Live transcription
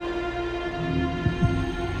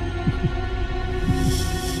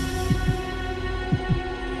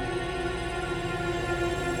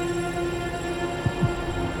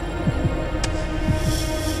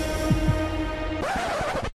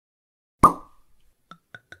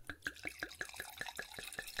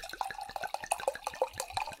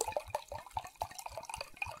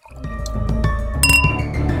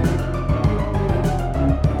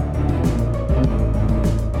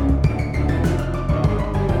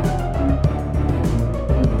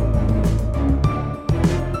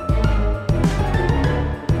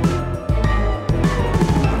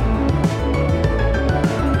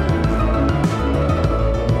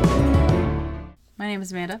name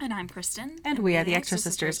is Amanda. And I'm Kristen. And we are the Extra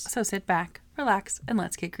Sisters. So sit back, relax, and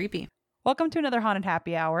let's get creepy. Welcome to another Haunted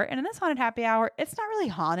Happy Hour. And in this Haunted Happy Hour, it's not really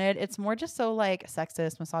haunted. It's more just so like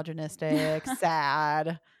sexist, misogynistic,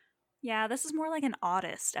 sad. Yeah, this is more like an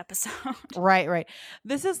oddest episode. Right.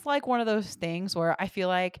 This is like one of those things where I feel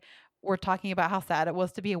like we're talking about how sad it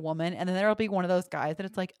was to be a woman. And then there'll be one of those guys that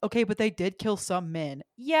it's like, okay, but they did kill some men.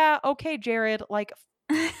 Yeah. Okay, Jared, like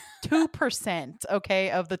 2%,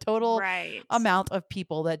 okay, of the total amount of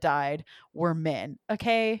people that died were men.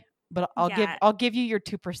 Okay. But I'll give you your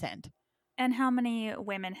 2%. And how many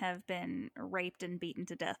women have been raped and beaten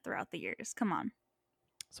to death throughout the years? Come on.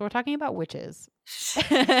 So we're talking about witches.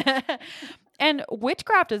 And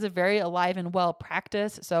witchcraft is a very alive and well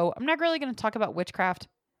practice. So I'm not really going to talk about witchcraft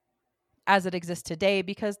as it exists today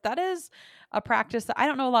because that is a practice that I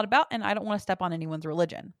don't know a lot about and I don't want to step on anyone's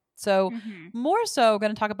religion. So more so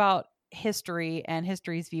going to talk about history and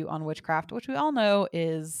history's view on witchcraft, which we all know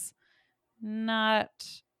is not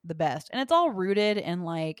the best. And it's all rooted in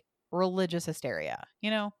like religious hysteria,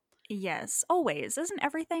 you know? Yes, always. Isn't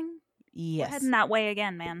everything? Yes. We're heading that way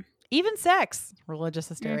again, man. Even sex, religious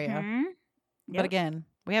hysteria. Yep. But again,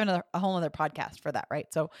 we have a whole other podcast for that, right?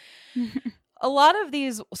 So a lot of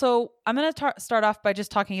these, so I'm going to start off by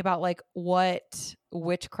just talking about like what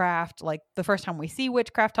witchcraft, like the first time we see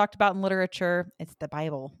witchcraft talked about in literature, it's the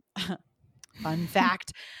Bible. Fun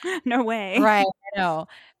fact. No way. Right, I know.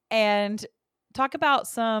 And talk about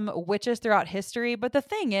some witches throughout history. But the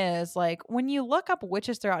thing is, like, when you look up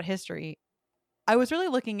witches throughout history, I was really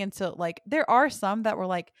looking into, like, there are some that were,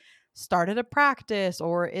 like, started a practice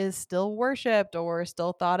or is still worshipped or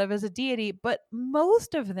still thought of as a deity. But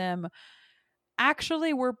most of them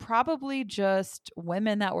actually were probably just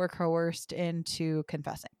women that were coerced into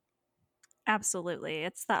confessing. Absolutely.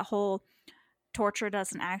 It's that whole torture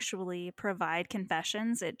doesn't actually provide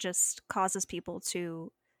confessions. It just causes people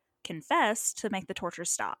to confess to make the torture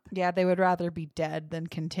stop. Yeah, they would rather be dead than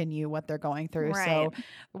continue what they're going through. Right. So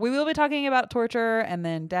we will be talking about torture and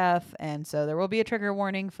then death. And so there will be a trigger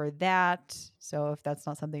warning for that. So if that's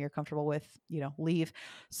not something you're comfortable with, leave.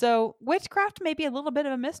 So witchcraft may be a little bit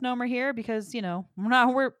of a misnomer here because,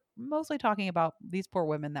 we're mostly talking about these poor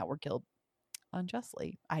women that were killed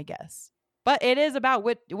unjustly, I guess. But it is about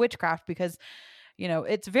witchcraft because,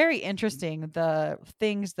 it's very interesting. The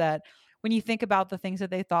things that, when you think about the things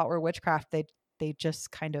that they thought were witchcraft, they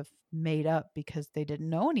just kind of made up because they didn't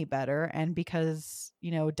know any better. And because,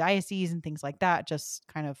 dioceses and things like that just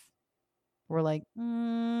kind of were like,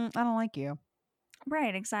 I don't like you.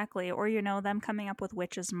 Right, exactly. Or, them coming up with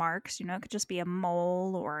witches' marks, it could just be a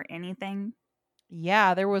mole or anything.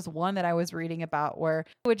 Yeah, there was one that I was reading about where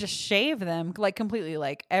it would just shave them like completely,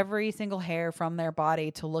 like every single hair from their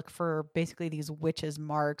body to look for basically these witches'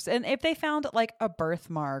 marks. And if they found like a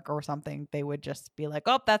birthmark or something, they would just be like,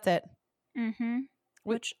 oh, that's it.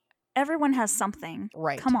 Which everyone has something.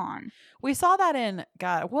 Right. Come on. We saw that in,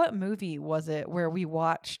 God, what movie was it where we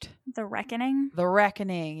watched? The Reckoning? The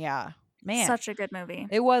Reckoning, yeah. Man, such a good movie.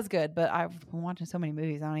 It was good, but I've been watching so many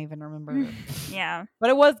movies, I don't even remember. Yeah.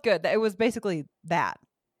 But it was good. It was basically that.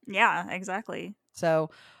 Yeah, exactly.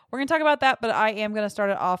 So we're going to talk about that, but I am going to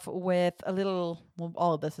start it off with a little, well,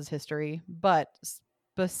 all of this is history, but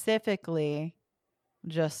specifically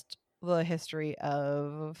just the history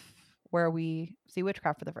of where we see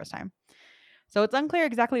witchcraft for the first time. So it's unclear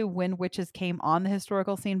exactly when witches came on the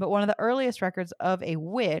historical scene, but one of the earliest records of a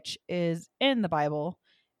witch is in the Bible.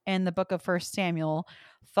 And the book of 1 Samuel,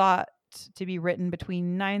 thought to be written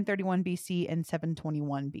between 931 BC and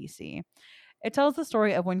 721 BC. It tells the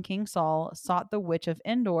story of when King Saul sought the witch of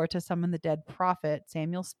Endor to summon the dead prophet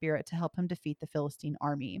Samuel's spirit to help him defeat the Philistine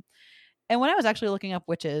army. And when I was actually looking up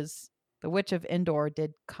witches, the witch of Endor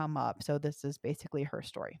did come up. So this is basically her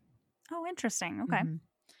story. Oh, interesting. Okay. Mm-hmm.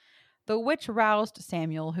 The witch roused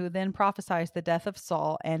Samuel, who then prophesied the death of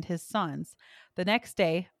Saul and his sons. The next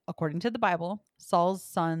day, according to the Bible, Saul's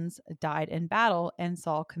sons died in battle and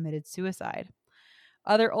Saul committed suicide.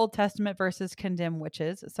 Other Old Testament verses condemn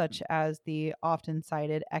witches, such as the often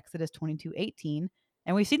cited Exodus 22:18,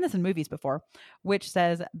 and we've seen this in movies before, which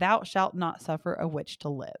says, "Thou shalt not suffer a witch to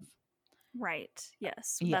live." Right.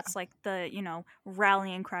 Yes. Yeah. That's like the,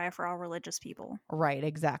 rallying cry for all religious people. Right,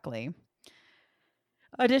 exactly.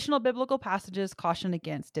 Additional biblical passages caution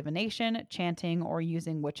against divination, chanting, or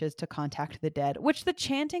using witches to contact the dead, which the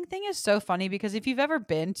chanting thing is so funny because if you've ever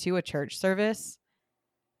been to a church service,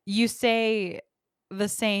 you say the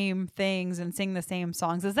same things and sing the same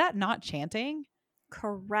songs. Is that not chanting?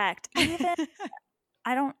 Correct. Even,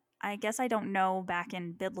 I guess I don't know back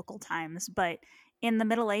in biblical times, but in the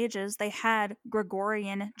Middle Ages, they had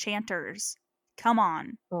Gregorian chanters Come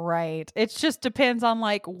on. Right. It just depends on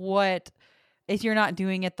like what if you're not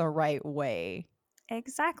doing it the right way.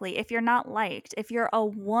 Exactly. If you're not liked, if you're a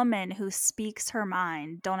woman who speaks her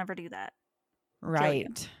mind, don't ever do that. Kill you.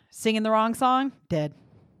 Right. Singing the wrong song, dead.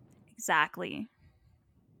 Exactly.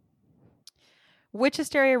 Witch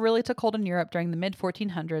hysteria really took hold in Europe during the mid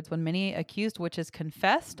 1400s when many accused witches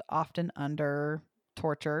confessed, often under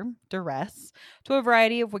torture, duress, to a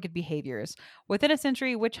variety of wicked behaviors. Within a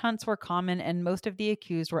century, witch hunts were common, and most of the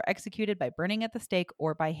accused were executed by burning at the stake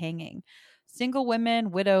or by hanging. Single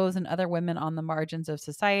women, widows, and other women on the margins of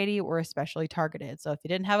society were especially targeted. So if you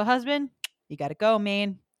didn't have a husband, you got to go,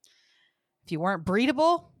 man. If you weren't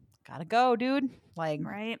breedable, gotta go, dude. Like,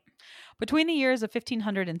 Right? between the years of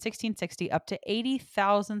 1500 and 1660, up to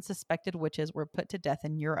 80,000 suspected witches were put to death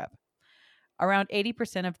in Europe. Around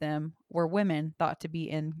 80% of them were women thought to be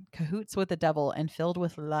in cahoots with the devil and filled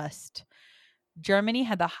with lust. Germany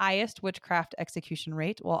had the highest witchcraft execution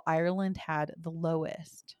rate, while Ireland had the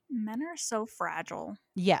lowest. Men are so fragile.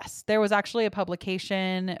 Yes, there was actually a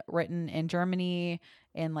publication written in Germany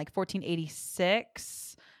in like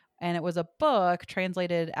 1486, and it was a book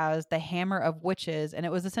translated as The Hammer of Witches, and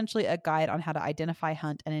it was essentially a guide on how to identify,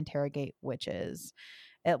 hunt, and interrogate witches.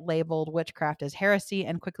 It labeled witchcraft as heresy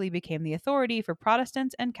and quickly became the authority for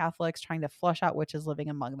Protestants and Catholics trying to flush out witches living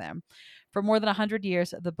among them. For more than 100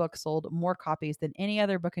 years, the book sold more copies than any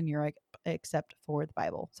other book in Europe except for the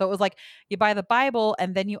Bible. So it was like you buy the Bible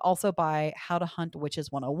and then you also buy How to Hunt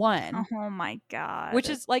Witches 101. Oh my God. Which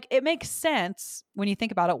is like, it makes sense when you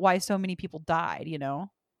think about it, why so many people died,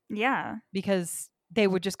 Yeah. because they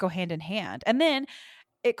would just go hand in hand. And then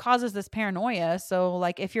it causes this paranoia. So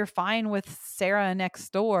like if you're fine with Sarah next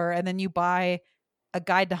door and then you buy a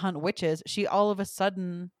guide to hunt witches, she all of a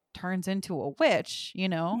sudden turns into a witch,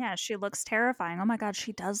 Yeah, she looks terrifying. Oh my God,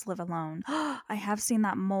 she does live alone. I have seen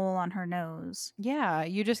that mole on her nose. Yeah,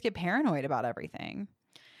 you just get paranoid about everything.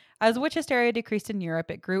 As witch hysteria decreased in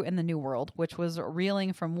Europe, it grew in the New World, which was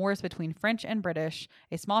reeling from wars between French and British,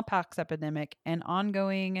 a smallpox epidemic, and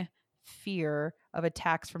ongoing fear of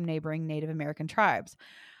attacks from neighboring Native American tribes.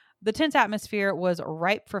 The tense atmosphere was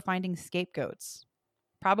ripe for finding scapegoats.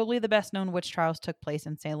 Probably the best known witch trials took place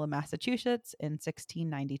in Salem, Massachusetts in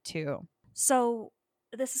 1692. So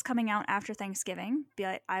this is coming out after Thanksgiving,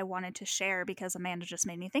 but I wanted to share because Amanda just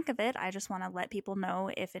made me think of it. I just want to let people know,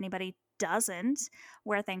 if anybody doesn't,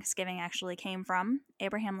 where Thanksgiving actually came from.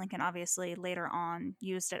 Abraham Lincoln obviously later on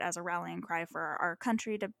used it as a rallying cry for our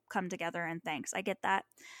country to come together and thanks. I get that.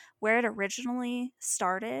 Where it originally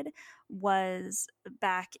started was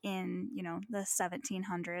back in, the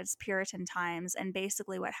 1700s, Puritan times, and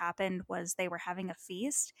basically what happened was they were having a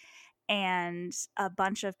feast and a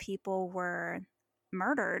bunch of people were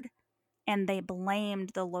murdered, and they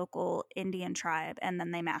blamed the local Indian tribe, and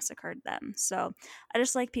then they massacred them. So I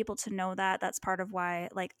just like people to know that that's part of why,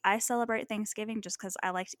 like, I celebrate Thanksgiving just because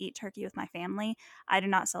I like to eat turkey with my family. I do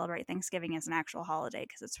not celebrate Thanksgiving as an actual holiday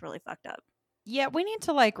because it's really fucked up. Yeah, we need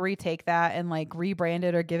to like retake that and like rebrand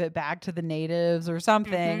it or give it back to the natives or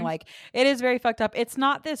something. Mhm. Like, it is very fucked up. It's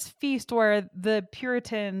not this feast where the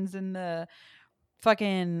Puritans and the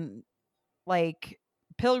fucking like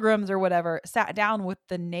pilgrims or whatever sat down with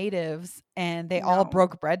the natives and they all No.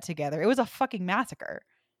 broke bread together. It was a fucking massacre.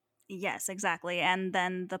 Yes, exactly. And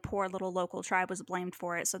then the poor little local tribe was blamed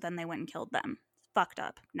for it, so then they went and killed them. Fucked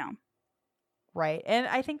up. No. Right. And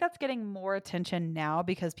I think that's getting more attention now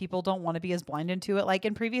because people don't want to be as blinded to it. Like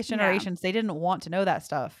in previous Yeah. generations, they didn't want to know that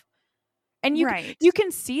stuff. And you Right. you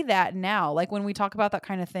can see that now. Like when we talk about that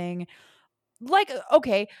kind of thing, like,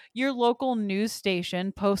 okay, your local news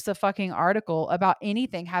station posts a fucking article about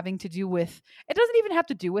anything having to do with, it doesn't even have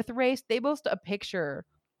to do with race. They post a picture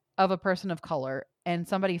of a person of color and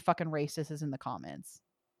somebody fucking racist is in the comments,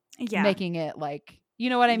 Yeah. making it like,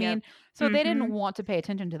 you know what I Yep. mean? So they didn't Mhm. want to pay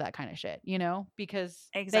attention to that kind of shit, because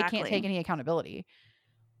they can't Exactly. take any accountability.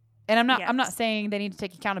 And I'm not Yes. saying they need to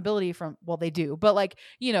take accountability from, well, they do, but like,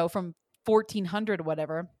 from 1400 or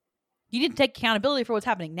whatever, you need to take accountability for what's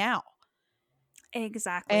happening now.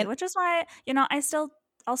 Exactly. And Which is why,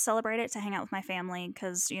 I'll celebrate it to hang out with my family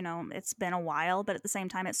because, it's been a while, but at the same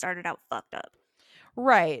time, it started out fucked up.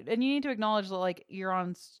 right. And you need to acknowledge that like you're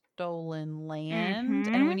on stolen land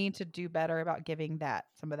and we Mhm. need to do better about giving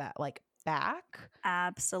some of that like back.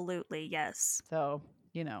 Absolutely. Yes. So,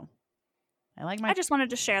 I like I my just wanted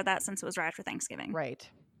to share that since it was right after Thanksgiving. right.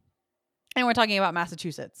 And we're talking about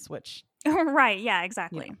Massachusetts, which, Right. Yeah,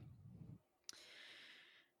 exactly.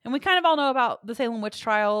 and we kind of all know about the Salem witch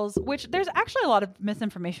trials, which there's actually a lot of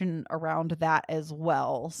misinformation around that as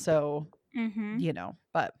well. So, Mm-hmm.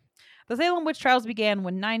 but the Salem witch trials began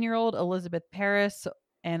when 9-year-old Elizabeth Parris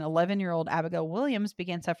and 11-year-old Abigail Williams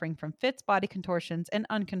began suffering from fits, body contortions, and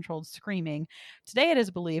uncontrolled screaming. Today, it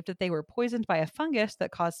is believed that they were poisoned by a fungus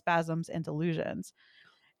that caused spasms and delusions.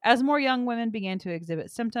 As more young women began to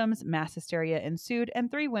exhibit symptoms, mass hysteria ensued, and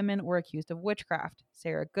 3 women were accused of witchcraft: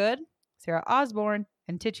 Sarah Good, Sarah Osborne,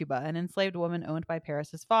 and Tituba, an enslaved woman owned by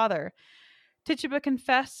Paris's father. Tituba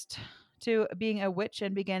confessed to being a witch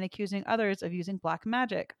and began accusing others of using black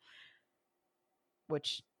magic,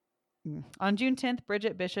 which on June 10th,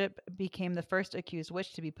 Bridget Bishop became the first accused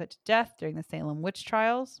witch to be put to death during the Salem witch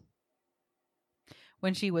trials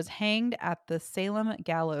when she was hanged at the Salem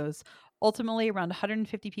gallows. Ultimately, around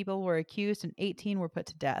 150 people were accused and 18 were put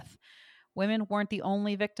to death. Women weren't the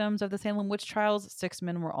only victims of the Salem witch trials. 6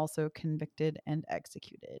 men were also convicted and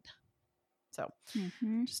executed. So,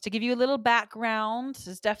 just to give you a little background,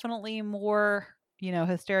 there's definitely more,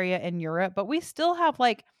 hysteria in Europe, but we still have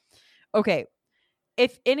okay,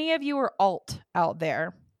 if any of you are alt out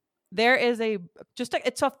there, there is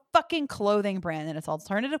it's a fucking clothing brand, and it's an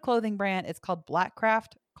alternative clothing brand. It's called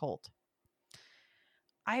Blackcraft Cult.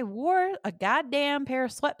 I wore a goddamn pair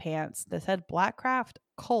of sweatpants that said Blackcraft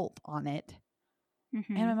Cult on it. And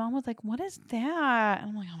my mom was like, "What is that?" And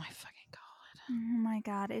I'm like, "Oh my fucking God." Oh my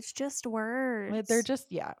God. It's just words. They're just,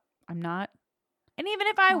 I'm not. And even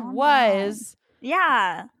if I was,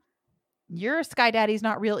 yeah, your Sky Daddy's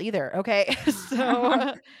not real either. Okay.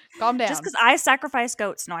 So calm down. Just because I sacrifice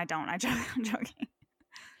goats. No, I don't. I'm joking.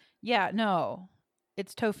 Yeah, no.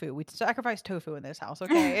 It's tofu. We sacrifice tofu in this house,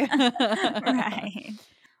 okay? Right.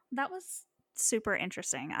 That was super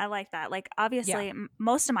interesting. I like that. Obviously,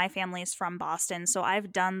 most of my family is from Boston, so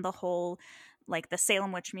I've done the whole, the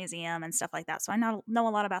Salem Witch Museum and stuff like that. So I know a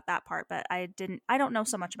lot about that part, but I don't know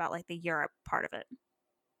so much about, the Europe part of it.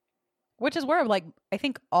 Which is where, I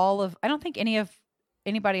think I don't think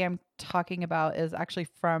anybody I'm talking about is actually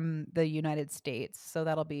from the United States. So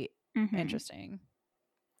that'll be interesting.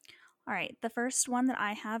 All right, the first one that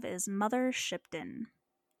I have is Mother Shipton.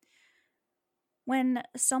 When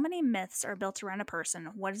so many myths are built around a person,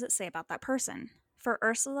 what does it say about that person? For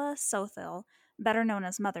Ursula Sothil, better known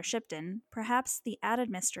as Mother Shipton, perhaps the added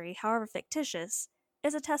mystery, however fictitious,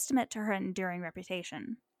 is a testament to her enduring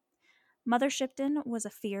reputation. Mother Shipton was a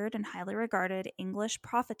feared and highly regarded English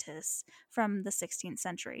prophetess from the 16th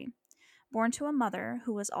century. Born to a mother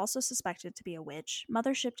who was also suspected to be a witch,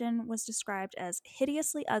 Mother Shipton was described as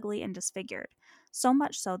hideously ugly and disfigured, so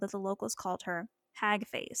much so that the locals called her Hag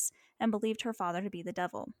Face and believed her father to be the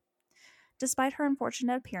devil. Despite her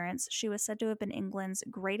unfortunate appearance, she was said to have been England's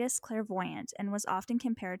greatest clairvoyant and was often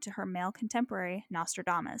compared to her male contemporary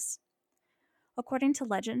Nostradamus. According to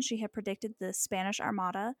legend, she had predicted the Spanish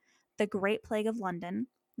Armada, the Great Plague of London,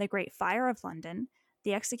 the Great Fire of London,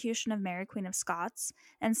 the execution of Mary Queen of Scots,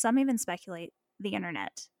 and some even speculate the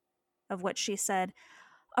internet, of which she said,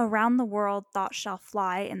 "Around the world thought shall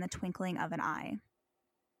fly in the twinkling of an eye."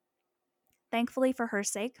 Thankfully for her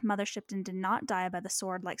sake, Mother Shipton did not die by the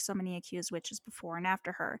sword like so many accused witches before and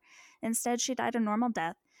after her. Instead, she died a normal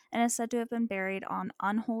death and is said to have been buried on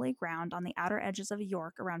unholy ground on the outer edges of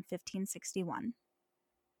York around 1561.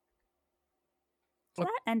 So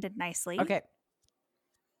that ended nicely. Okay.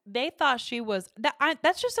 They thought she was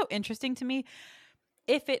that's just so interesting to me.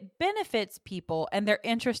 If it benefits people and they're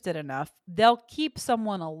interested enough, they'll keep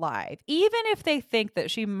someone alive, even if they think that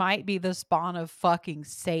she might be the spawn of fucking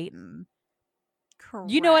Satan. Correct.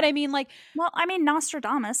 You know what I mean?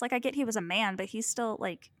 Nostradamus, I get he was a man, but he's still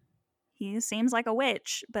he seems like a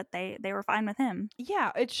witch, but they were fine with him.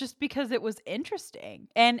 Yeah, it's just because it was interesting.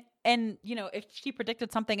 And if she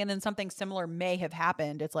predicted something and then something similar may have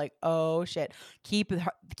happened, it's like, oh shit, keep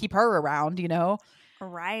her around,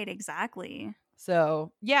 Right, exactly.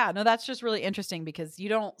 So, yeah, no, that's just really interesting because you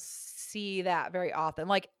don't see that very often.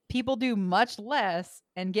 People do much less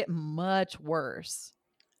and get much worse.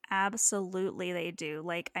 Absolutely they do.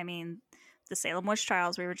 The Salem witch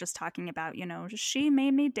trials we were just talking about, she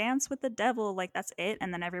made me dance with the devil, that's it,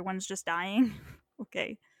 and then everyone's just dying.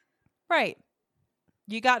 Okay. Right.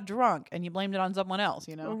 You got drunk and you blamed it on someone else,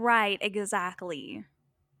 Right, exactly.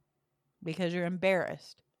 Because you're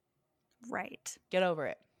embarrassed. Right. Get over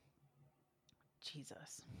it.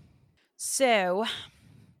 Jesus. So,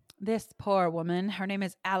 this poor woman, her name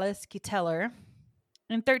is Alice Kitteler.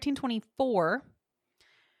 In 1324.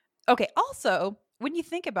 Okay, also, when you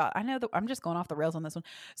think about, I know that I'm just going off the rails on this one.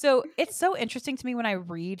 So it's so interesting to me when I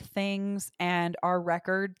read things and our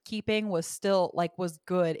record keeping was still was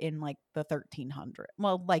good in the 1300s.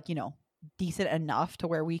 Well, decent enough to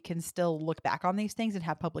where we can still look back on these things and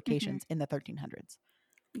have publications in the 1300s.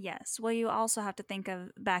 Yes. Well, you also have to think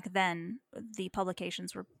of back then, the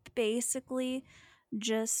publications were basically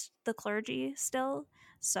just the clergy still.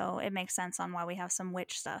 So it makes sense on why we have some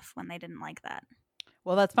witch stuff when they didn't like that.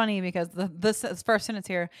 Well, that's funny because this first sentence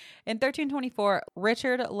here. In 1324,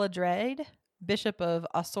 Richard Ladrede, Bishop of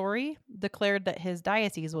Ossory, declared that his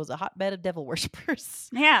diocese was a hotbed of devil worshippers.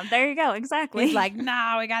 Yeah, there you go. Exactly. He's like,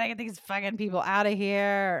 no, we got to get these fucking people out of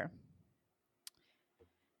here.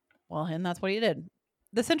 Well, and that's what he did.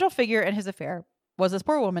 The central figure in his affair was this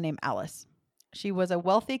poor woman named Alice. She was a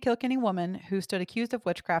wealthy Kilkenny woman who stood accused of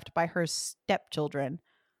witchcraft by her stepchildren.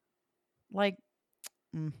 Like,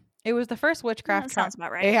 it was the first witchcraft that sounds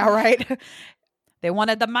about right. Yeah, right. They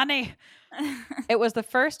wanted the money. It was the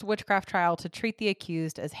first witchcraft trial to treat the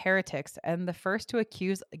accused as heretics and the first to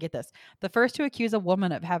accuse, get this, the first to accuse a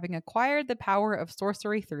woman of having acquired the power of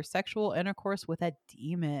sorcery through sexual intercourse with a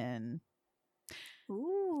demon.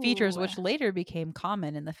 Ooh. Features which later became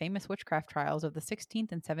common in the famous witchcraft trials of the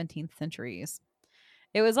 16th and 17th centuries.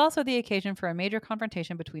 It was also the occasion for a major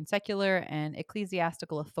confrontation between secular and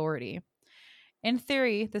ecclesiastical authority. In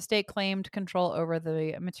theory, the state claimed control over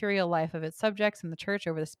the material life of its subjects and the church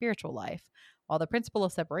over the spiritual life. While the principle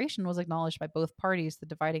of separation was acknowledged by both parties, the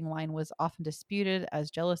dividing line was often disputed as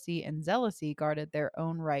jealousy and zealousy guarded their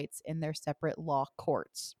own rights in their separate law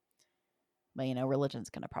courts. But, religion's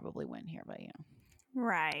going to probably win here, but,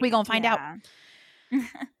 Right. we're going to find out.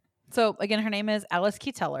 So, again, her name is Alice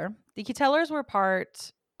Keteller. The Ketellers were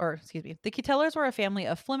the Ketellers were a family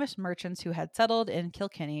of Flemish merchants who had settled in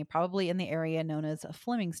Kilkenny, probably in the area known as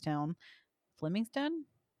Flemingstown. Flemington?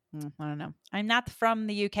 I don't know. I'm not from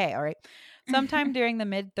the UK, all right? Sometime during the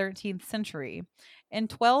mid-13th century. In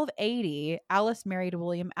 1280, Alice married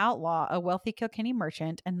William Outlaw, a wealthy Kilkenny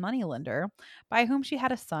merchant and moneylender, by whom she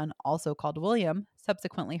had a son also called William,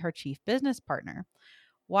 subsequently her chief business partner.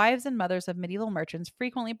 Wives and mothers of medieval merchants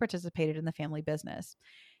frequently participated in the family business.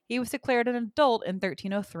 He was declared an adult in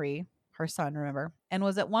 1303, her son, remember, and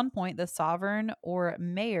was at one point the sovereign or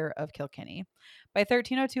mayor of Kilkenny. By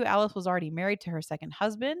 1302, Alice was already married to her second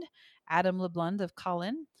husband, Adam LeBlund of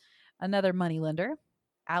Colin, another moneylender.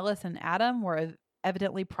 Alice and Adam were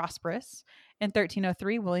evidently prosperous. In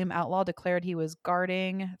 1303, William Outlaw declared he was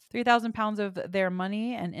guarding 3,000 pounds of their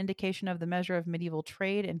money, an indication of the measure of medieval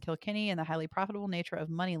trade in Kilkenny and the highly profitable nature of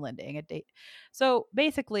money lending. So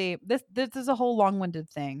basically, this is a whole long-winded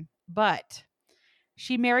thing, but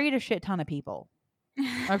she married a shit ton of people.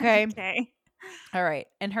 Okay? Okay. All right.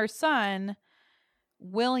 And her son,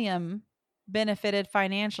 William, benefited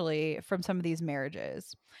financially from some of these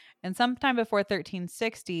marriages. And sometime before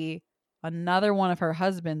 1360, another one of her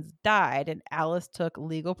husbands died, and Alice took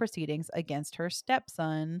legal proceedings against her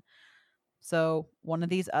stepson, so one of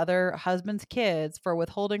these other husband's kids, for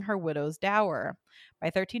withholding her widow's dower. By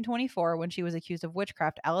 1324, when she was accused of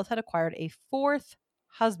witchcraft, Alice had acquired a fourth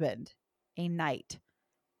husband, a knight.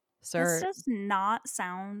 This does not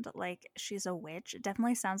sound like she's a witch. It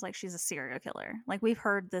definitely sounds like she's a serial killer. Like, we've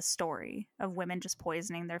heard this story of women just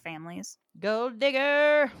poisoning their families. Gold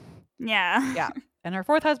digger! Yeah. Yeah. And her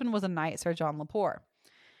fourth husband was a knight, Sir John Lepore.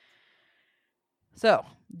 So,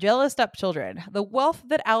 jealous stepchildren. The wealth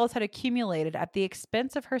that Alice had accumulated at the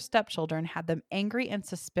expense of her stepchildren had them angry and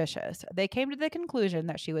suspicious. They came to the conclusion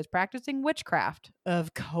that she was practicing witchcraft,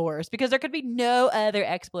 of course, because there could be no other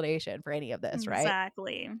explanation for any of this, right?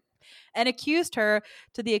 Exactly. And accused her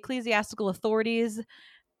to the ecclesiastical authorities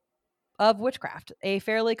of witchcraft, a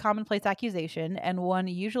fairly commonplace accusation and one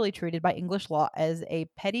usually treated by English law as a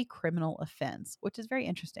petty criminal offense, which is very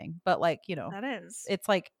interesting. But that is. It's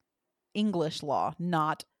like English law,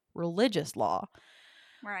 not religious law.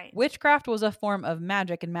 Right. Witchcraft was a form of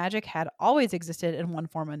magic, and magic had always existed in one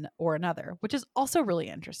form or another, which is also really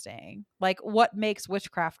interesting. Like, what makes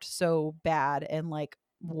witchcraft so bad, and like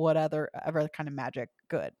what other kind of magic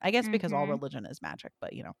good? I guess because all religion is magic,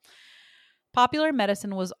 but popular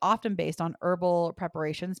medicine was often based on herbal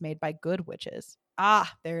preparations made by good witches.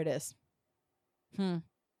 Ah, there it is.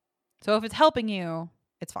 So if it's helping you,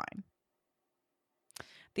 it's fine.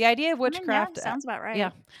 The idea of witchcraft sounds about right.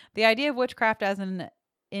 Yeah. The idea of witchcraft as an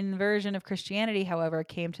inversion of Christianity, however,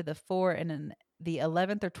 came to the fore in the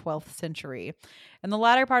 11th or 12th century. In the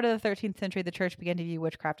latter part of the 13th century, the church began to view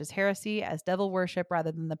witchcraft as heresy, as devil worship,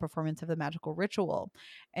 rather than the performance of the magical ritual.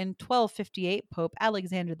 In 1258, Pope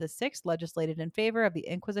Alexander VI legislated in favor of the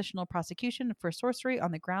inquisitional prosecution for sorcery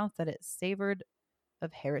on the grounds that it savored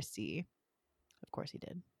of heresy. Of course he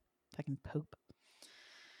did. Fucking Pope.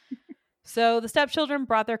 So the stepchildren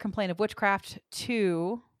brought their complaint of witchcraft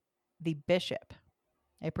to the bishop,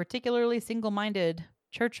 a particularly single-minded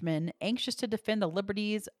churchman anxious to defend the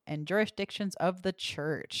liberties and jurisdictions of the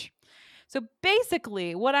church. So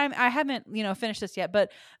basically, what I haven't, finished this yet,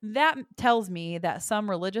 but that tells me that some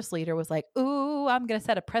religious leader was like, "Ooh, I'm going to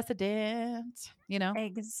set a precedent,"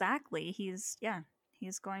 Exactly. He's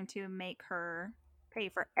going to make her pay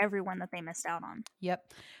for everyone that they missed out on.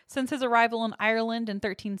 Yep. Since his arrival in Ireland in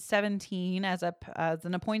 1317 as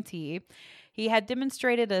an appointee, he had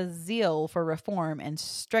demonstrated a zeal for reform and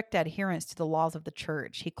strict adherence to the laws of the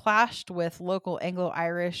church. He clashed with local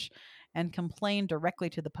Anglo-Irish and complained directly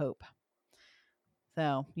to the Pope.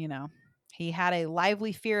 So, he had a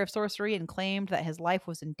lively fear of sorcery and claimed that his life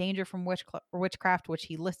was in danger from witchcraft, which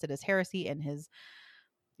he listed as heresy, and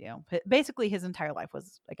basically his entire life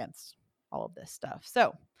was against all of this stuff.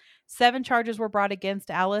 So, 7 charges were brought against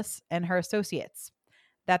Alice and her associates: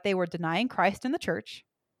 that they were denying Christ in the church.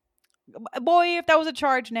 Boy, if that was a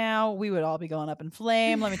charge now, we would all be going up in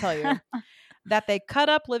flame, let me tell you. That they cut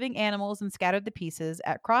up living animals and scattered the pieces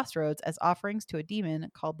at crossroads as offerings to a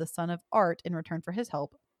demon called the Son of Art in return for his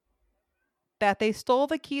help. That they stole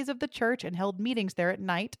the keys of the church and held meetings there at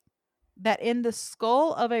night. That in the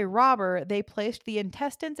skull of a robber they placed the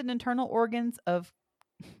intestines and internal organs of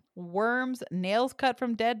worms, nails cut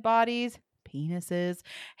from dead bodies, penises,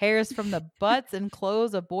 hairs from the butts and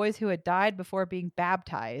clothes of boys who had died before being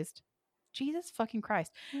baptized. Jesus fucking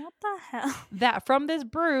Christ. What the hell? That from this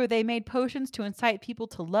brew they made potions to incite people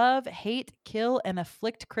to love, hate, kill, and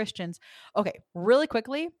afflict Christians. Okay, really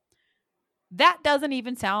quickly, that doesn't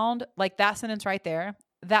even sound like that sentence right there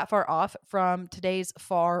that far off from today's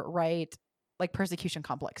far right persecution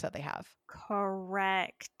complex that they have.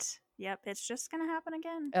 Correct. Yep, it's just going to happen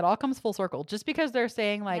again. It all comes full circle just because they're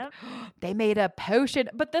saying Yep. they made a potion.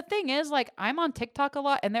 But the thing is, I'm on TikTok a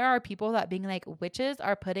lot and there are people that being like, witches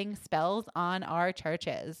are putting spells on our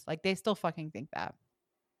churches. They still fucking think that.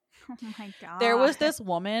 Oh my God. There was this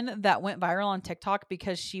woman that went viral on TikTok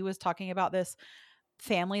because she was talking about this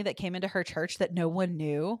family that came into her church that no one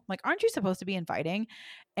knew. Aren't you supposed to be inviting?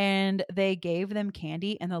 And they gave them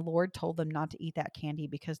candy and the Lord told them not to eat that candy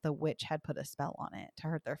because the witch had put a spell on it to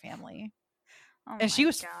hurt their family. Oh And she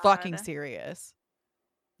was God. fucking serious.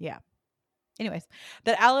 Yeah. Anyways,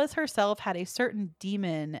 that Alice herself had a certain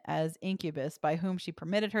demon as incubus by whom she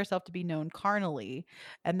permitted herself to be known carnally,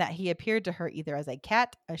 and that he appeared to her either as a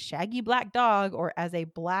cat, a shaggy black dog, or as a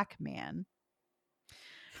black man.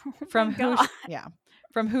 Oh From my who God.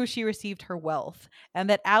 from who she received her wealth, and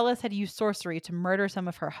that Alice had used sorcery to murder some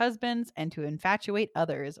of her husbands and to infatuate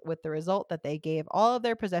others, with the result that they gave all of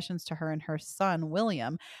their possessions to her and her son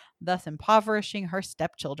William, thus impoverishing her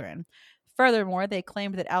stepchildren. Furthermore, they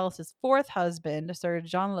claimed that Alice's 4th husband, Sir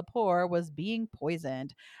John Lepore, was being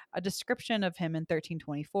poisoned. A description of him in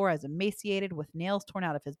 1324 as emaciated, with nails torn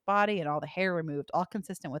out of his body and all the hair removed, all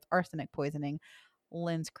consistent with arsenic poisoning,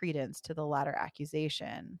 lends credence to the latter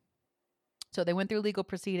accusation. So they went through legal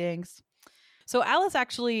proceedings. So Alice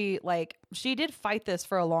actually, she did fight this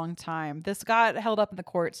for a long time. This got held up in the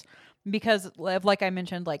courts because of, like I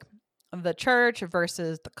mentioned, the church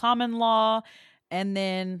versus the common law. And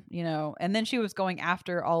then, and then she was going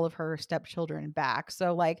after all of her stepchildren back.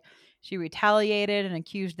 So, she retaliated and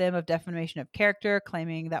accused them of defamation of character,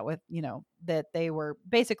 claiming that that they were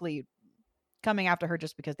basically coming after her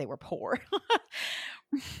just because they were poor.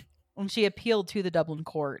 And she appealed to the Dublin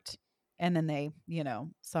court. And then they,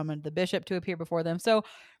 summoned the bishop to appear before them. So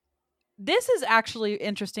this is actually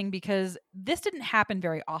interesting because this didn't happen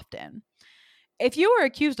very often. If you were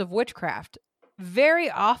accused of witchcraft, very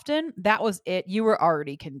often that was it. You were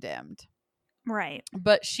already condemned. Right.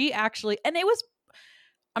 But she actually, and it was,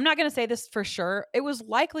 I'm not going to say this for sure. It was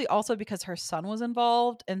likely also because her son was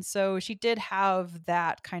involved. And so she did have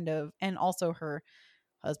that kind of, and also her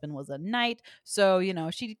husband was a knight, so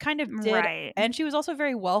she kind of did, right. and she was also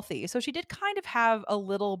very wealthy, so she did kind of have a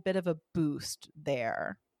little bit of a boost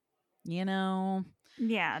there,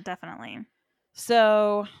 Yeah, definitely.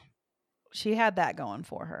 So she had that going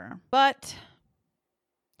for her, but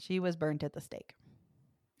she was burnt at the stake.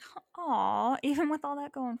 Aw, even with all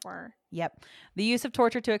that going for her. Yep. The use of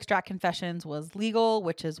torture to extract confessions was legal,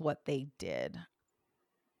 which is what they did.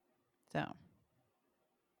 So,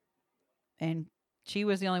 and she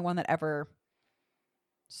was the only one that ever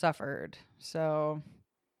suffered. So,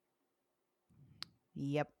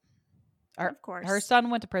 yep. Of course. Her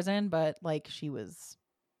son went to prison, but she was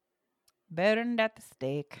burned at the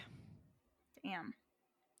stake. Damn.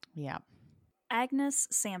 Yeah. Agnes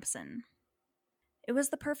Sampson. It was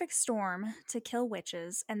the perfect storm to kill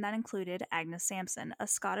witches, and that included Agnes Sampson, a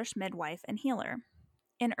Scottish midwife and healer.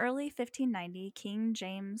 In early 1590, King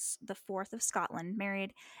James IV of Scotland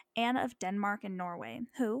married Anne of Denmark and Norway,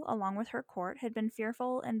 who, along with her court, had been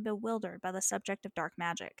fearful and bewildered by the subject of dark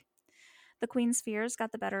magic. The queen's fears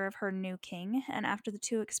got the better of her new king, and after the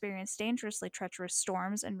two experienced dangerously treacherous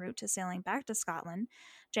storms en route to sailing back to Scotland,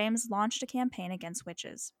 James launched a campaign against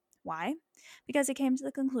witches. Why? Because he came to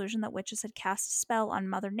the conclusion that witches had cast a spell on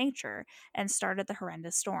Mother Nature and started the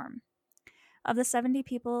horrendous storm. Of the 70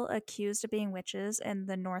 people accused of being witches in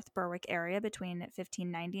the North Berwick area between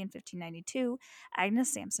 1590 and 1592,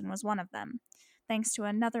 Agnes Sampson was one of them, thanks to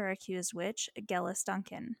another accused witch, Gellis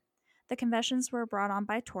Duncan. The confessions were brought on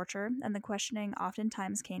by torture, and the questioning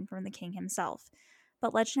oftentimes came from the king himself.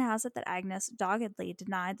 But legend has it that Agnes doggedly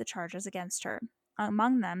denied the charges against her,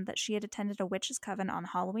 among them that she had attended a witches' coven on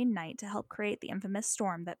Halloween night to help create the infamous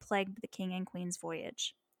storm that plagued the king and queen's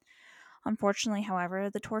voyage. Unfortunately, however,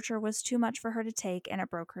 the torture was too much for her to take and it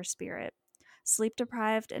broke her spirit. Sleep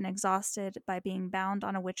deprived and exhausted by being bound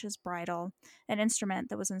on a witch's bridle, an instrument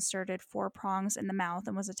that was inserted 4 prongs in the mouth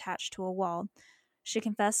and was attached to a wall, she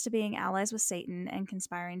confessed to being allies with Satan and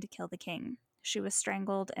conspiring to kill the king. She was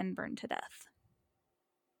strangled and burned to death.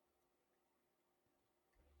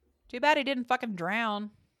 Too bad he didn't fucking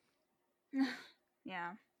drown.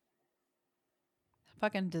 Yeah.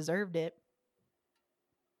 Fucking deserved it.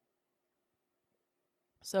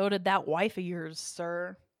 So did that wife of yours,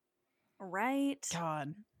 sir. Right.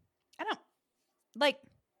 God. I don't, like,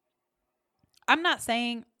 I'm not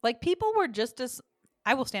saying, like, people were just as,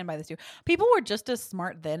 I will stand by this too. People were just as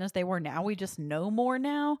smart then as they were now. We just know more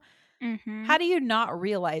now. Mm-hmm. How do you not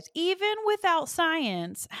realize, even without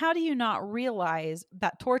science, how do you not realize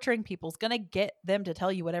that torturing people is going to get them to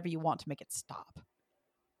tell you whatever you want to make it stop?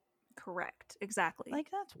 Correct. Exactly. Like,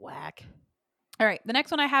 that's whack. All right. The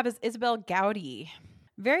next one I have is Isabel Gowdy.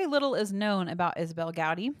 Very little is known about Isabel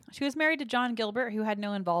Gowdy. She was married to John Gilbert, who had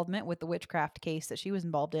no involvement with the witchcraft case that she was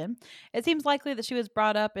involved in. It seems likely that she was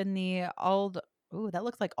brought up in the that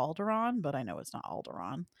looks like Alderaan, but I know it's not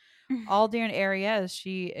Alderaan. Alderan area, as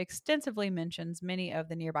she extensively mentions many of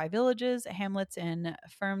the nearby villages, hamlets, and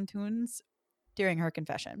firmtunes during her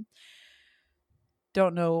confession.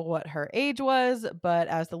 Don't know what her age was, but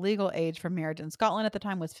as the legal age for marriage in Scotland at the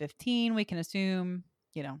time was 15, we can assume,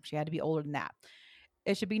 she had to be older than that.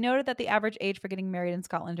 It should be noted that the average age for getting married in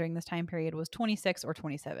Scotland during this time period was 26 or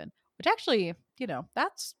 27, which actually,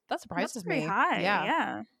 that surprises That's pretty me. high. Yeah.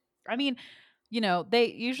 Yeah. I mean,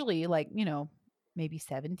 they usually maybe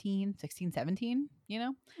 16, 17,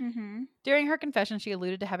 Mm-hmm. During her confession, she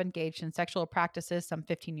alluded to have engaged in sexual practices some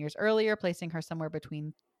 15 years earlier, placing her somewhere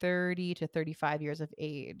between 30 to 35 years of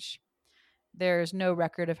age. There's no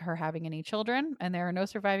record of her having any children, and there are no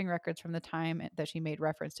surviving records from the time that she made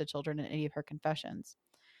reference to children in any of her confessions.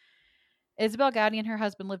 Isabel Gowdy and her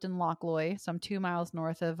husband lived in Lochloy, some 2 miles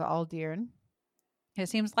north of Aldearn. It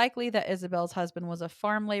seems likely that Isabel's husband was a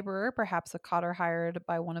farm laborer, perhaps a cotter hired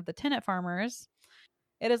by one of the tenant farmers.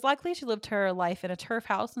 It is likely she lived her life in a turf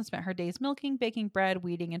house and spent her days milking, baking bread,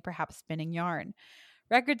 weeding, and perhaps spinning yarn.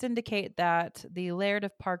 Records indicate that the Laird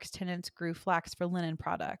of Park's tenants grew flax for linen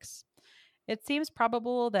products. It seems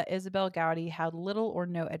probable that Isabel Gowdy had little or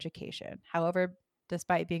no education. However,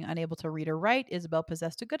 despite being unable to read or write, Isabel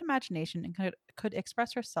possessed a good imagination and could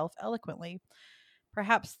express herself eloquently.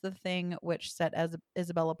 Perhaps the thing which set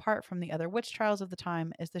Isabel apart from the other witch trials of the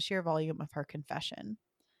time is the sheer volume of her confession.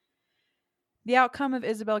 The outcome of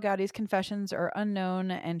Isabel Gowdy's confessions are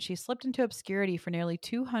unknown, and she slipped into obscurity for nearly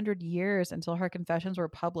 200 years until her confessions were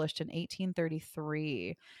published in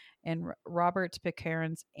 1833 in Robert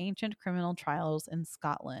Picarin's Ancient Criminal Trials in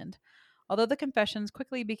Scotland. Although the confessions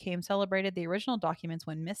quickly became celebrated, the original documents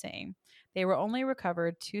went missing. They were only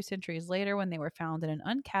recovered 2 centuries later when they were found in an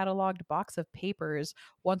uncatalogued box of papers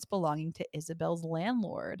once belonging to Isabel's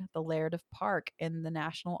landlord, the Laird of Park, in the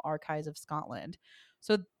National Archives of Scotland.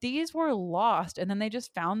 So these were lost, and then they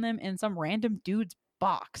just found them in some random dude's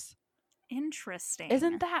box. Interesting.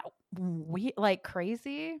 Isn't that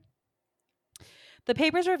crazy? The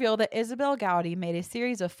papers reveal that Isabel Gowdy made a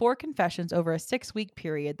series of 4 confessions over a 6-week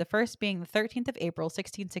period, the first being the 13th of April,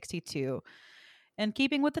 1662. In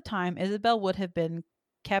keeping with the time, Isabel would have been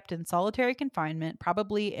kept in solitary confinement,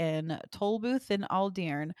 probably in Tolbooth in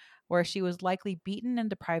Aldearn, where she was likely beaten and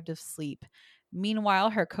deprived of sleep.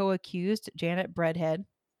 Meanwhile, her co-accused, Janet Breadhead,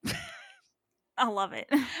 I love it.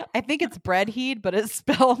 I think it's Breadhead, but it's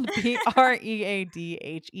spelled Breadhead,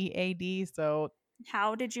 so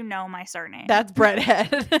How did you know my surname? that's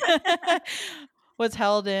Breadhead. Was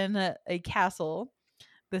held in a castle,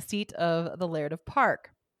 the seat of the Laird of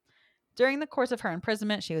Park. During the course of her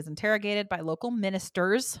imprisonment, she was interrogated by local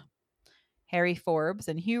ministers, Harry Forbes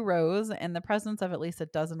and Hugh Rose, in the presence of at least a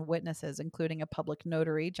dozen witnesses, including a public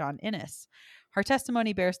notary, John Innes. Her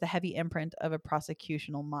testimony bears the heavy imprint of a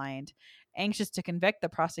prosecutional mind. Anxious to convict, the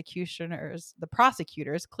prosecutors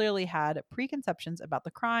clearly had preconceptions about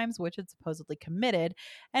the crimes which had supposedly committed,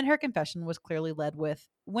 and her confession was clearly led with,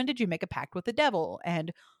 "When did you make a pact with the devil?"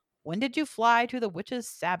 and "When did you fly to the witch's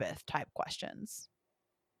Sabbath?" type questions.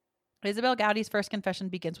 Isabel Gowdy's first confession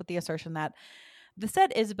begins with the assertion that the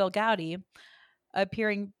said Isabel Gowdy,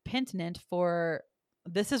 appearing penitent for,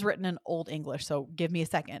 this is written in Old English, so give me a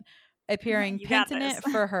second, appearing You got penitent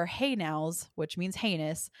this. for her heinous, which means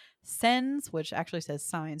heinous, sins, which actually says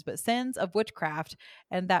signs, but sins of witchcraft,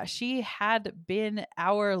 and that she had been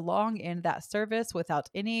hour long in that service without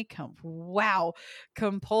any compulsatories.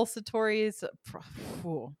 You got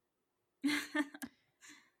this.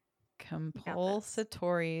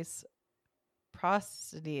 Compulsatories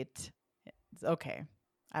prostate. Okay.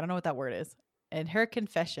 I don't know what that word is. In her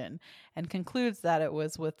confession, and concludes that it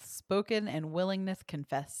was with spoken and willingness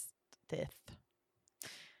confesseth.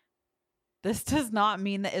 This does not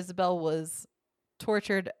mean that Isabel was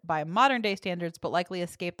tortured by modern day standards, but likely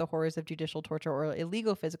escaped the horrors of judicial torture or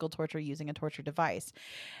illegal physical torture using a torture device.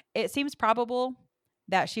 It seems probable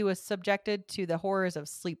that she was subjected to the horrors of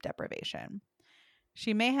sleep deprivation.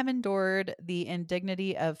 She may have endured the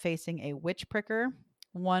indignity of facing a witch pricker,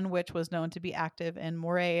 one which was known to be active in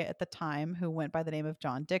Moray at the time, who went by the name of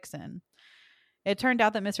John Dixon. It turned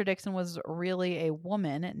out that Mr. Dixon was really a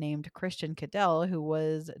woman named Christian Cadell, who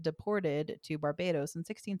was deported to Barbados in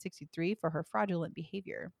 1663 for her fraudulent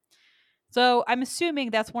behavior. So I'm assuming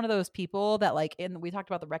that's one of those people that, like, we talked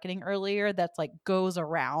about the reckoning earlier, that's like goes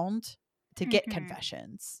around to get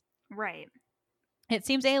confessions. Right. It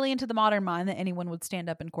seems alien to the modern mind that anyone would stand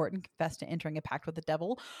up in court and confess to entering a pact with the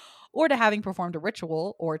devil, or to having performed a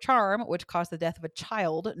ritual or charm which caused the death of a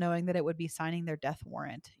child, knowing that it would be signing their death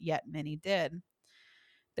warrant. Yet many did.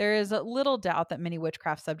 There is little doubt that many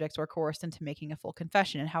witchcraft subjects were coerced into making a full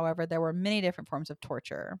confession. However, there were many different forms of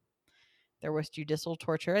torture. There was judicial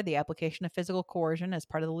torture, the application of physical coercion as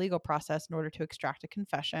part of the legal process in order to extract a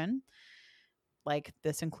confession. Like,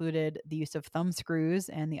 this included the use of thumb screws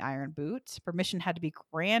and the iron boot. Permission had to be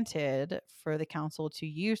granted for the council to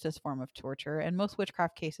use this form of torture, and most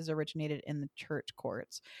witchcraft cases originated in the church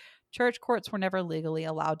courts. Church courts were never legally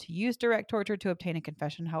allowed to use direct torture to obtain a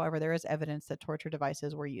confession. However, there is evidence that torture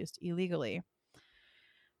devices were used illegally.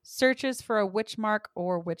 Searches for a witch mark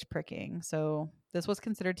or witch pricking. So this was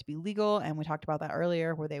considered to be legal, and we talked about that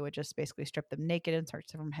earlier, where they would just basically strip them naked and search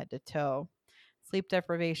them from head to toe. Sleep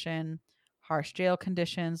deprivation, harsh jail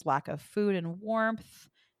conditions, lack of food and warmth,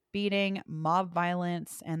 beating, mob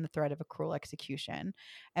violence, and the threat of a cruel execution.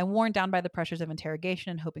 And worn down by the pressures of interrogation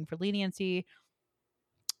and hoping for leniency,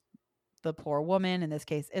 the poor woman, in this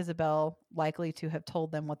case Isabel, likely to have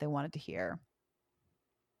told them what they wanted to hear,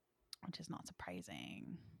 which is not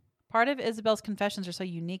surprising. Part of Isabel's confessions are so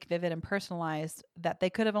unique, vivid, and personalized that they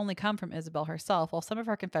could have only come from Isabel herself, while some of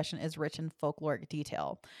her confession is rich in folkloric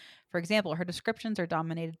detail. For example, her descriptions are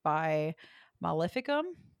dominated by maleficum,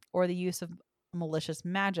 or the use of malicious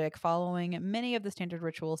magic, following many of the standard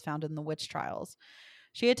rituals found in the witch trials.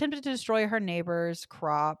 She attempted to destroy her neighbor's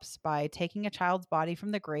crops by taking a child's body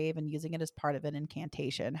from the grave and using it as part of an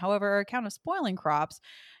incantation. However, her account of spoiling crops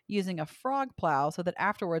using a frog plow so that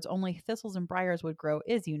afterwards only thistles and briars would grow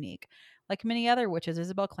is unique. Like many other witches,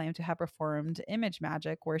 Isabel claimed to have performed image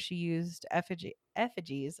magic, where she used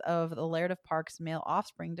effigies of the Laird of Park's male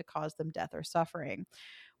offspring to cause them death or suffering.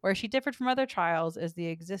 Where she differed from other trials is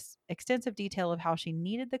the extensive detail of how she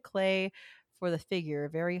kneaded the clay for the figure,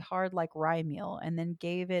 very hard like rye meal, and then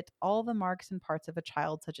gave it all the marks and parts of a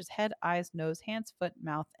child, such as head, eyes, nose, hands, foot,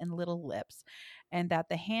 mouth, and little lips, and that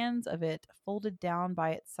the hands of it folded down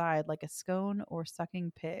by its side like a scone or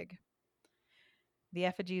sucking pig. The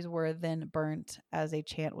effigies were then burnt as a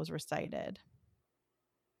chant was recited.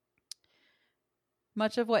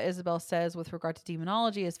 Much of what Isabel says with regard to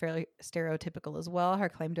demonology is fairly stereotypical as well. Her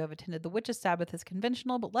claim to have attended the witches' Sabbath is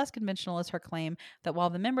conventional, but less conventional is her claim that while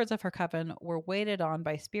the members of her coven were waited on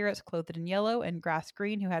by spirits clothed in yellow and grass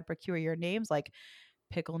green who had peculiar names like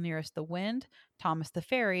Pickle Nearest the Wind, Thomas the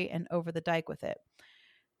Fairy, and Over the Dike with It.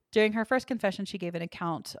 During her first confession, she gave an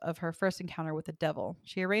account of her first encounter with the devil.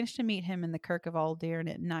 She arranged to meet him in the Kirk of Aldearn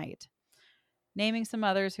at night, naming some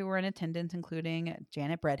others who were in attendance, including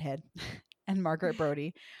Janet Breadhead and Margaret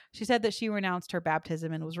Brodie. She said that she renounced her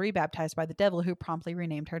baptism and was rebaptized by the devil, who promptly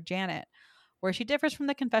renamed her Janet. Where she differs from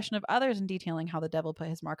the confession of others in detailing how the devil put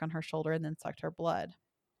his mark on her shoulder and then sucked her blood.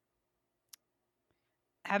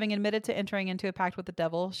 Having admitted to entering into a pact with the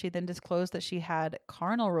devil, she then disclosed that she had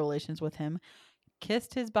carnal relations with him,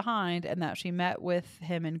 kissed his behind, and that she met with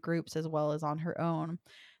him in groups as well as on her own.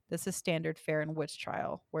 This is standard fare in witch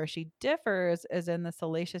trial. Where she differs is in the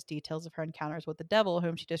salacious details of her encounters with the devil,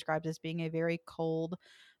 whom she describes as being a very cold,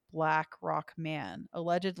 black rock man.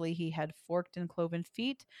 Allegedly, he had forked and cloven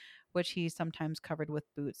feet, which he sometimes covered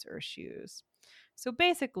with boots or shoes. So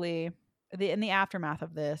basically, in the aftermath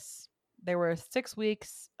of this, there were 6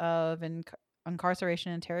 weeks of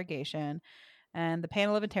incarceration and interrogation, and the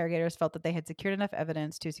panel of interrogators felt that they had secured enough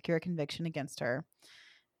evidence to secure a conviction against her.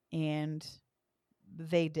 And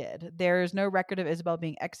they did. There's no record of Isabel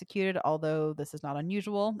being executed, although this is not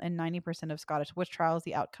unusual. In 90% of Scottish witch trials,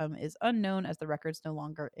 the outcome is unknown as the records no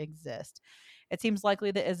longer exist. It seems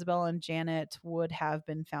likely that Isabel and Janet would have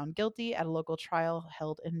been found guilty at a local trial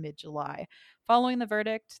held in mid-July. Following the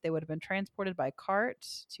verdict, they would have been transported by cart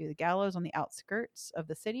to the gallows on the outskirts of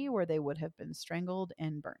the city, where they would have been strangled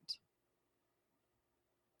and burnt.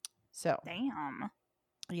 So, Damn.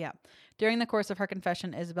 yeah. During the course of her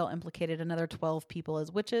confession, Isabel implicated another 12 people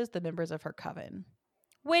as witches, the members of her coven.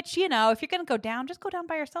 Which, if you're going to go down, just go down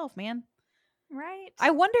by yourself, man. Right.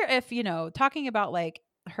 I wonder if, talking about like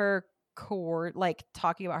her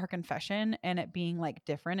talking about her confession and it being like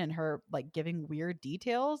different and her like giving weird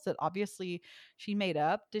details that obviously she made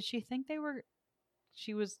up. Did she think they were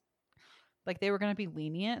going to be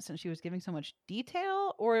lenient since she was giving so much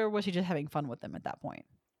detail, or was she just having fun with them at that point?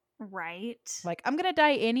 Right. Like, I'm going to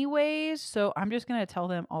die anyways, so I'm just going to tell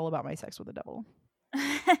them all about my sex with the devil.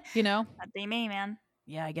 That'd be me, man.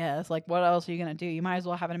 Yeah, I guess. Like, what else are you going to do? You might as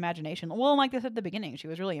well have an imagination. Well, like this at the beginning, she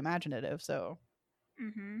was really imaginative, so.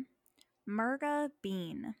 Murga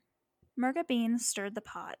Bean. Murga Bean stirred the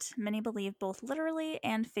pot, many believe both literally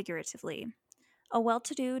and figuratively. A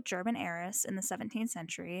well-to-do German heiress in the 17th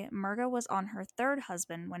century, Murga was on her third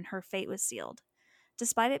husband when her fate was sealed.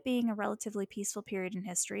 Despite it being a relatively peaceful period in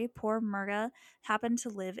history, poor Murga happened to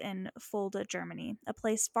live in Fulda, Germany, a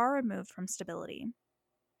place far removed from stability.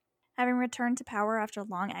 Having returned to power after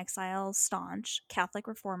long exile, staunch Catholic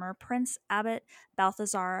reformer Prince Abbot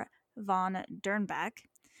Balthasar von Dernbach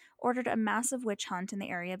ordered a massive witch hunt in the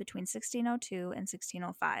area between 1602 and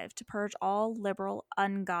 1605 to purge all liberal,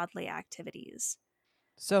 ungodly activities.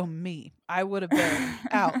 So me. I would have been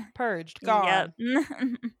out, purged, gone. Yep.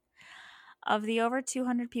 Of the over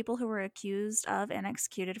 200 people who were accused of and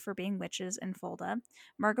executed for being witches in Fulda,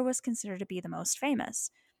 Murga was considered to be the most famous.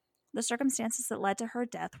 The circumstances that led to her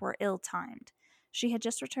death were ill-timed. She had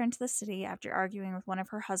just returned to the city after arguing with one of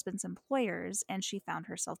her husband's employers, and she found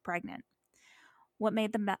herself pregnant. What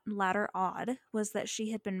made the latter odd was that she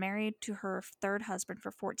had been married to her third husband for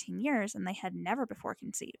 14 years, and they had never before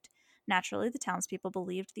conceived. Naturally, the townspeople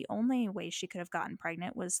believed the only way she could have gotten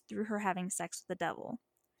pregnant was through her having sex with the devil.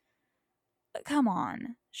 But come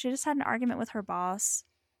on. She just had an argument with her boss.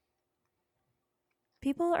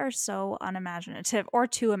 People are so unimaginative, or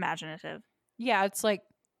too imaginative. Yeah, it's like,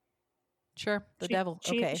 sure, the devil.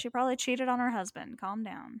 Okay. She probably cheated on her husband. Calm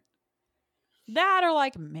down. That, or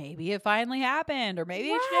like, maybe it finally happened, or maybe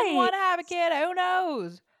she didn't want to have a kid. Who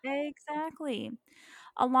knows? Exactly.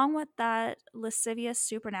 Along with that lascivious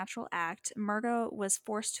supernatural act, Murga was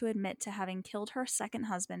forced to admit to having killed her second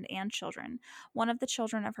husband and children, one of the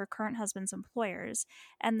children of her current husband's employers,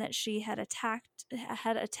 and that she had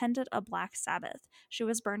attended a Black Sabbath. She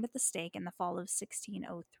was burned at the stake in the fall of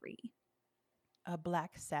 1603. A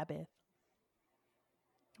Black Sabbath.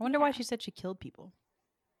 I wonder why she said she killed people.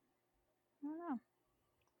 I don't know.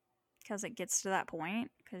 Because it gets to that point,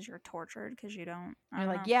 because you're tortured, because you don't. You're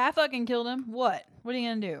like, yeah, I fucking killed him. What? What are you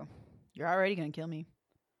gonna do? You're already gonna kill me.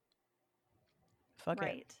 Fuck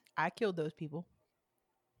it. I killed those people.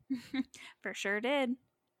 For sure did.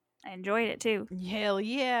 I enjoyed it too. Hell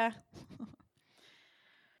yeah.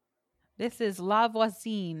 This is La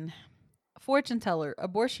Voisine, fortune teller,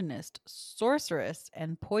 abortionist, sorceress,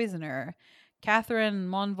 and poisoner. Catherine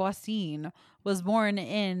Monvoisin was born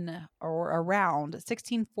in or around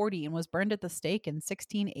 1640 and was burned at the stake in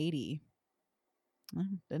 1680.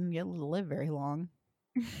 Didn't get to live very long.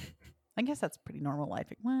 I guess that's pretty normal life.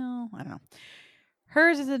 Well, I don't know.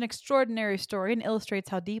 Hers is an extraordinary story and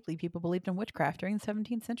illustrates how deeply people believed in witchcraft during the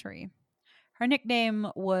 17th century. Her nickname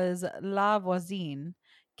was La Voisine,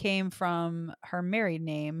 came from her married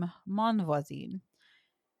name, Monvoisin.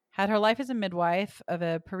 Had her life as a midwife of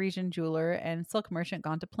a Parisian jeweler and silk merchant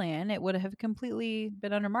gone to plan, it would have completely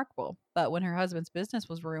been unremarkable. But when her husband's business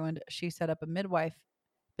was ruined, she set up a midwife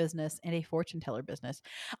business and a fortune teller business.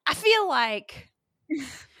 I feel like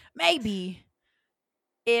maybe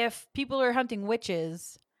if people are hunting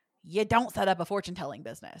witches, you don't set up a fortune telling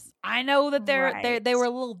business. I know that they were a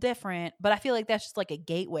little different, but I feel like that's just like a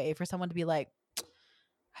gateway for someone to be like,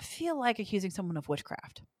 I feel like accusing someone of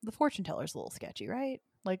witchcraft. The fortune teller's a little sketchy, right?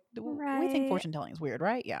 Like, we think Right. fortune telling is weird,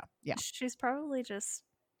 right? Yeah. Yeah. She's probably just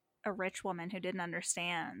a rich woman who didn't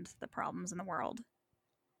understand the problems in the world.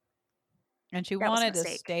 And she That was a wanted to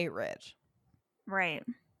mistake. stay rich. Right.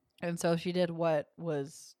 And so she did what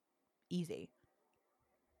was easy.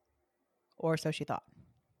 Or so she thought.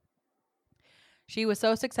 She was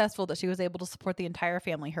so successful that she was able to support the entire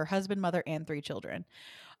family, her husband, mother, and 3 children.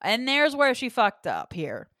 And there's where she fucked up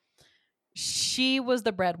here. She was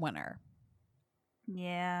the breadwinner.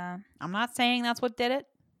 Yeah. I'm not saying that's what did it.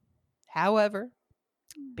 However,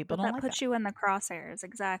 people But don't that like puts that. you in the crosshairs,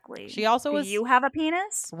 exactly. She also Do was you have a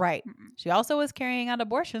penis? right. Mm-mm. She also was carrying out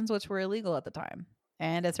abortions, which were illegal at the time.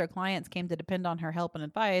 And as her clients came to depend on her help and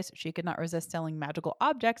advice, she could not resist selling magical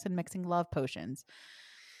objects and mixing love potions.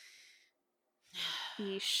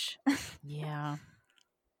 Yeesh. Yeah.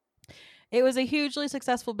 It was a hugely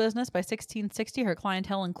successful business. By 1660, her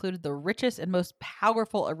clientele included the richest and most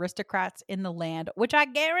powerful aristocrats in the land, which I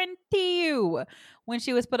guarantee you, when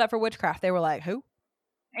she was put up for witchcraft, they were like, who?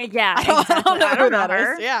 Yeah, I don't exactly. know I who don't know that is.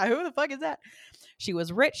 her. Yeah, who the fuck is that? She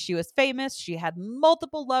was rich. She was famous. She had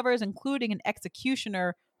multiple lovers, including an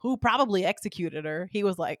executioner who probably executed her. He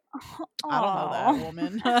was like, I don't know that Aw.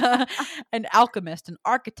 woman. An alchemist, an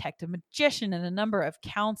architect, a magician, and a number of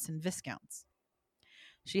counts and viscounts.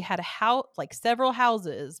 She had a house, like several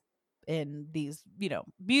houses in these,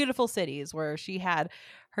 beautiful cities where she had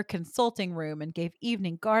her consulting room and gave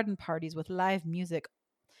evening garden parties with live music.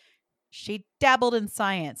 She dabbled in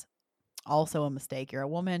science. Also a mistake. You're a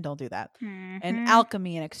woman. Don't do that. And Mhm.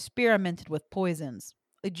 alchemy and experimented with poisons.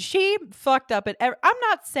 She fucked up at I'm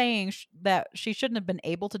not saying that she shouldn't have been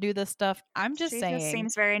able to do this stuff. I'm just She just saying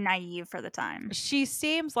seems very naive for the time. she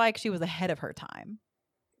seems like she was ahead of her time,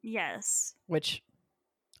 Yes. which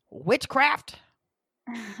witchcraft.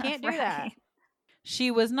 You can't do that. Right.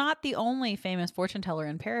 She was not the only famous fortune teller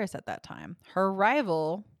in Paris at that time. Her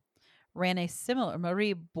rival ran a similar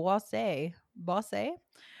Marie Boisset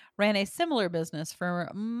ran a similar business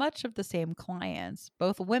for much of the same clients.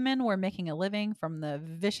 Both women were making a living from the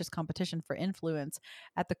vicious competition for influence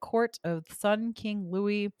at the court of Sun King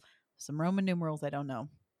Louis. Some Roman numerals I don't know.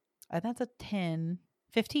 That's a 10,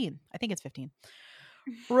 15. I think it's 15.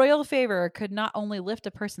 Royal favor could not only lift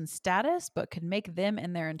a person's status, but could make them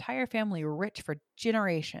and their entire family rich for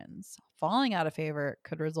generations. Falling out of favor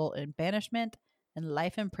could result in banishment and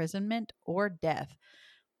life imprisonment or death.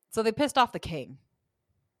 So they pissed off the king.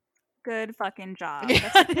 Good fucking job.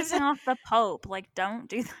 That's like pissing off the Pope. Like, don't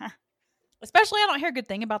do that. Especially, I don't hear a good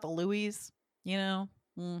thing about the Louis, Yeah.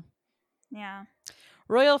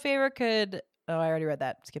 Royal favor could... Oh, I already read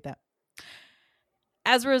that. Skip that.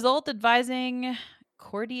 As a result, advising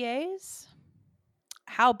courtiers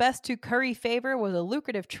how best to curry favor was a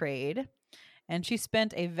lucrative trade, and she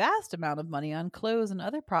spent a vast amount of money on clothes and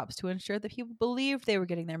other props to ensure that people believed they were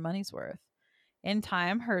getting their money's worth. In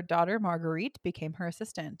time, her daughter Marguerite became her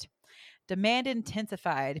assistant. Demand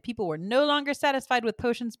intensified. People were no longer satisfied with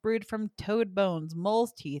potions brewed from toad bones,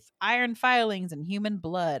 mole's teeth, iron filings, and human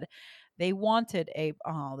blood. They wanted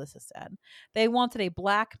this is sad. They wanted a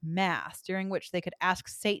black mass during which they could ask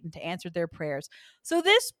Satan to answer their prayers. So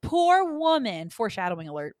this poor woman, foreshadowing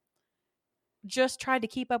alert, just tried to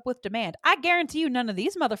keep up with demand. I guarantee you none of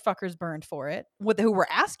these motherfuckers burned for it, who were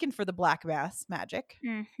asking for the black mass magic.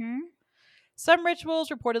 Mm-hmm. Some rituals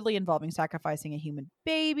reportedly involving sacrificing a human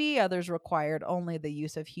baby. Others required only the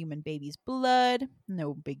use of human baby's blood.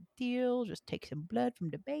 No big deal. Just take some blood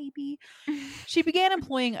from the baby. She began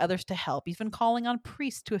employing others to help, even calling on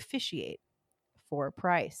priests to officiate for a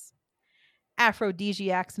price.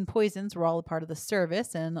 Aphrodisiacs and poisons were all a part of the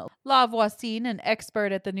service, and Lavoisin, an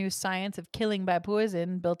expert at the new science of killing by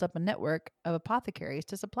poison, built up a network of apothecaries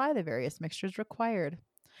to supply the various mixtures required.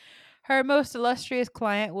 Her most illustrious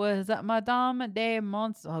client was Madame de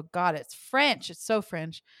Mons. Oh, God, it's French. It's so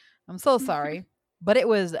French. I'm so sorry. But it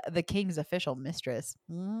was the king's official mistress.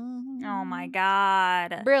 Oh, my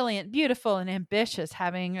God. Brilliant, beautiful, and ambitious.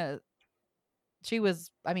 She was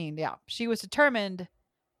determined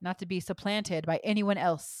not to be supplanted by anyone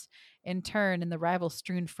else in turn in the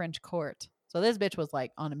rival-strewn French court. So this bitch was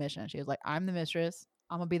like on a mission. She was like, I'm the mistress.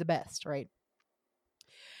 I'm going to be the best, right?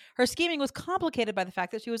 Her scheming was complicated by the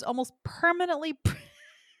fact that she was almost permanently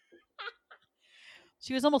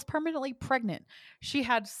pregnant. She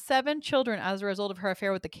had 7 children as a result of her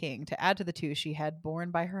affair with the king, to add to the 2 she had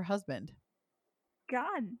borne by her husband.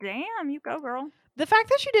 God damn, you go, girl. The fact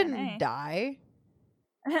that she didn't die,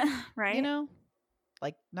 right?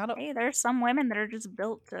 like Hey, there's some women that are just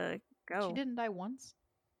built to go. She didn't die once.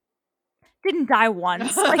 Didn't die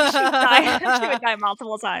once. Like she would die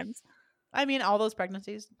multiple times. I mean, all those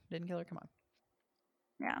pregnancies didn't kill her. Come on.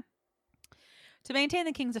 Yeah. To maintain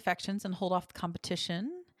the king's affections and hold off the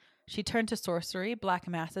competition, she turned to sorcery, black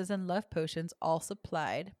masses, and love potions, all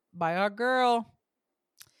supplied by our girl.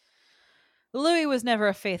 Louis was never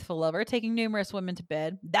a faithful lover, taking numerous women to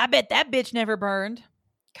bed. I bet that bitch never burned.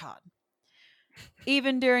 God.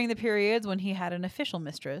 Even during the periods when he had an official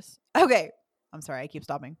mistress. Okay, I'm sorry, I keep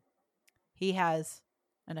stopping. He has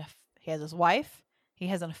his wife, he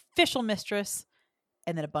has an official mistress,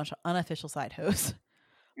 and then a bunch of unofficial side hoes.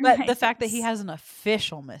 But the fact that he has an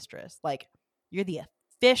official mistress, like, you're the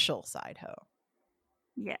official side hoe.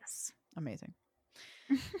 Yes. Amazing.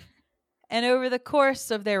 And over the course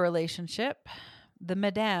of their relationship, the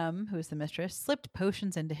madame, who's the mistress, slipped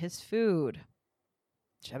potions into his food.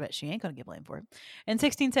 I bet she ain't going to get blamed for it. In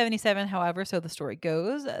 1677, however, so the story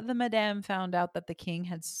goes, the madame found out that the king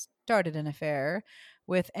had started an affair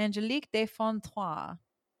with Angelique de Fontois.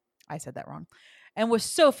 I said that wrong. And was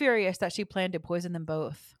so furious that she planned to poison them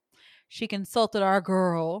both. She consulted our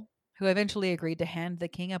girl, who eventually agreed to hand the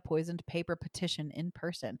king a poisoned paper petition in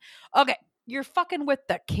person. Okay, you're fucking with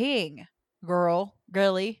the king,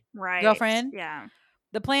 girly, Right. girlfriend. Yeah.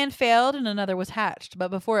 The plan failed and another was hatched, but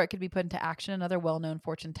before it could be put into action, another well-known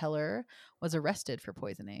fortune teller was arrested for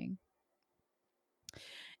poisoning.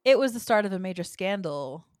 It was the start of a major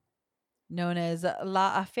scandal known as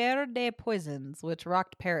La Affaire des Poisons, which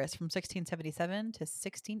rocked Paris from 1677 to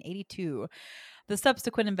 1682. The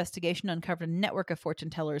subsequent investigation uncovered a network of fortune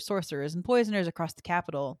tellers, sorcerers, and poisoners across the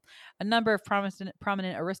capital. A number of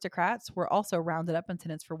prominent aristocrats were also rounded up and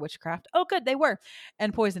sentenced for witchcraft. Oh, good, they were.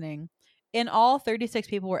 And poisoning. In all, 36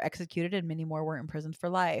 people were executed and many more were imprisoned for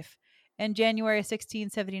life. In January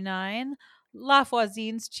 1679, La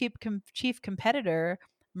Voisine's chief competitor,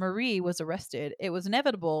 Marie, was arrested. It was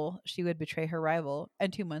inevitable she would betray her rival.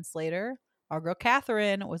 And 2 months later, our girl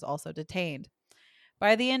Catherine was also detained.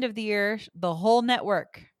 By the end of the year, the whole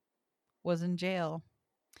network was in jail.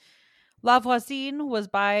 La Voisine was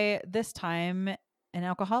by this time an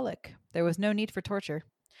alcoholic. There was no need for torture.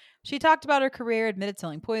 She talked about her career, admitted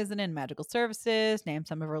selling poison and magical services, named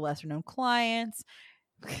some of her lesser known clients.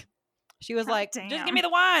 She was like, just give me the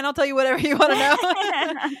wine. I'll tell you whatever you want to know.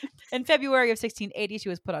 In February of 1680, she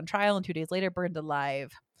was put on trial and 2 days later burned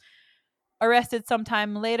alive. Arrested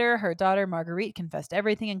sometime later, her daughter Marguerite confessed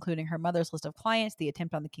everything, including her mother's list of clients, the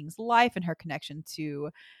attempt on the king's life, and her connection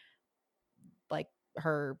to like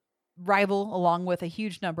her rival, along with a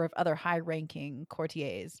huge number of other high-ranking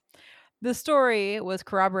courtiers. The story was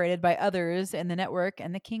corroborated by others in the network,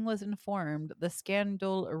 and the king was informed. The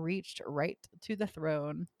scandal reached right to the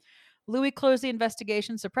throne. Louis closed the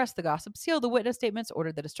investigation, suppressed the gossip, sealed the witness statements,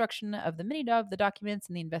 ordered the destruction of the many of the documents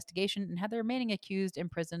in the investigation, and had the remaining accused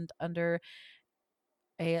imprisoned under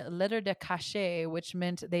a lettre de cachet, which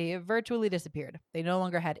meant they virtually disappeared. They no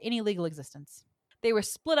longer had any legal existence. They were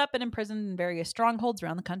split up and imprisoned in various strongholds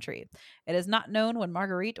around the country. It is not known when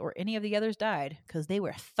Marguerite or any of the others died, because they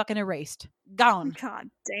were fucking erased. Gone. God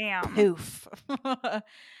damn. Poof.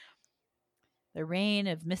 The reign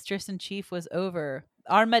of mistress and chief was over.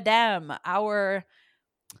 Our madame, our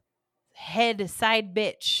head side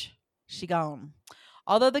bitch, she gone.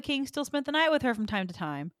 Although the king still spent the night with her from time to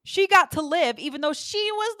time, she got to live, even though she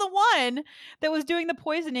was the one that was doing the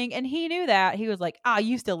poisoning, and he knew that. He was like,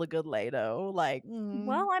 you still a good lady, though. Like,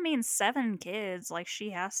 Well, I mean, 7 kids. Like, she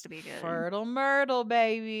has to be good. Fertile myrtle,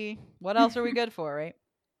 baby. What else are we good for, right?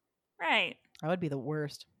 Right. I would be the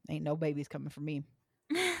worst. Ain't no babies coming for me.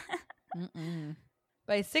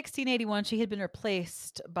 By 1681, she had been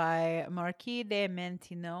replaced by Marquis de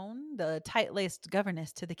Maintenon, the tight-laced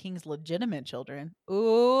governess to the king's legitimate children.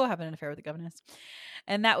 Ooh, having an affair with the governess.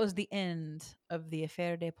 And that was the end of the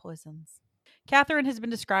Affaire des Poisons. Catherine has been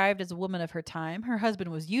described as a woman of her time. Her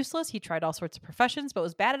husband was useless. He tried all sorts of professions, but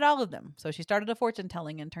was bad at all of them. So she started a fortune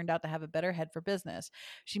telling and turned out to have a better head for business.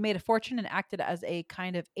 She made a fortune and acted as a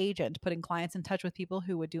kind of agent, putting clients in touch with people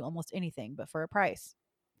who would do almost anything, but for a price.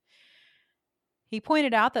 He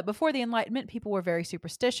pointed out that before the Enlightenment, people were very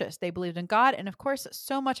superstitious. They believed in God, and of course,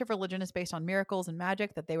 so much of religion is based on miracles and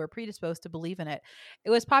magic that they were predisposed to believe in it. It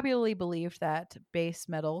was popularly believed that base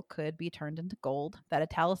metal could be turned into gold, that a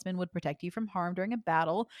talisman would protect you from harm during a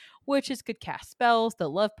battle, witches could cast spells, that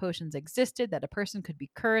love potions existed, that a person could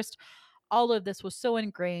be cursed. All of this was so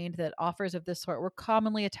ingrained that offers of this sort were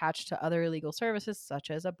commonly attached to other illegal services,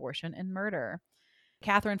 such as abortion and murder.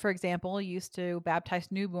 Catherine, for example, used to baptize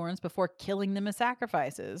newborns before killing them as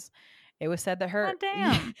sacrifices. It was said that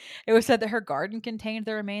her garden contained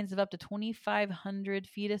the remains of up to 2,500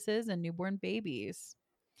 fetuses and newborn babies.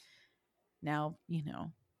 Now,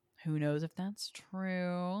 Who knows if that's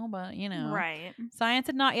true, but Right. science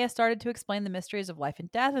had not yet started to explain the mysteries of life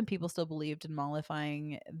and death, and people still believed in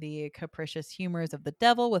mollifying the capricious humors of the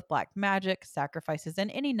devil with black magic, sacrifices,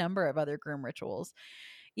 and any number of other grim rituals.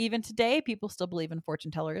 Even today, people still believe in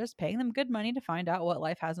fortune tellers, paying them good money to find out what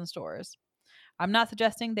life has in stores. I'm not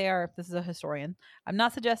suggesting this is a historian, I'm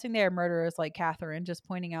not suggesting they are murderers like Catherine, just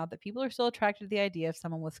pointing out that people are still attracted to the idea of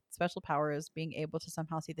someone with special powers being able to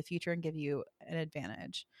somehow see the future and give you an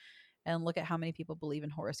advantage. And look at how many people believe in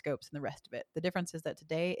horoscopes and the rest of it. The difference is that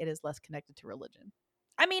today it is less connected to religion.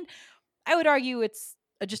 I mean, I would argue it's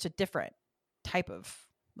just a different type of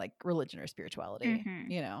like religion or spirituality,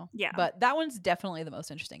 Yeah. But that one's definitely the most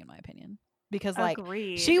interesting in my opinion. Because like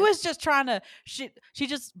Agreed. she was just trying to she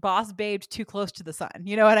just boss babed too close to the sun.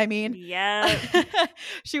 You know what I mean? Yeah.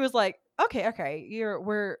 She was like, okay,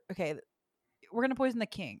 we're gonna poison the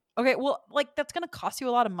king. Okay, well, like that's gonna cost you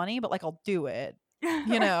a lot of money, but like I'll do it.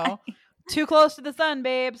 Right. Too close to the sun,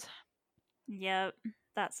 babes. Yep.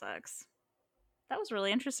 That sucks. That was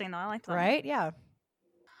really interesting though. I liked that. Right? Yeah.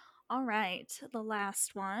 All right. The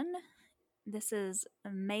last one. This is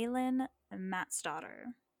Malin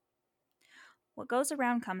Matsdotter. What goes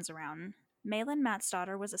around comes around. Malin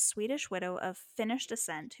Matsdotter was a Swedish widow of Finnish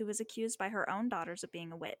descent who was accused by her own daughters of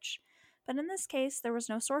being a witch. But in this case, there was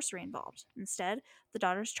no sorcery involved. Instead, the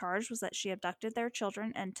daughter's charge was that she abducted their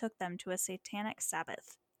children and took them to a satanic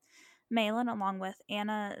Sabbath. Malin, along with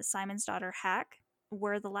Anna Simonsdotter Hack,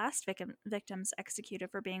 were the last victims executed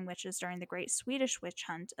for being witches during the Great Swedish Witch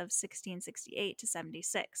Hunt of 1668 to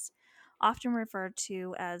 76, often referred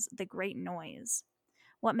to as the Great Noise.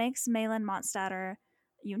 What makes Malin Matsdotter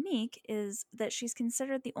unique is that she's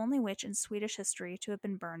considered the only witch in Swedish history to have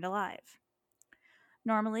been burned alive.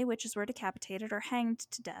 Normally, witches were decapitated or hanged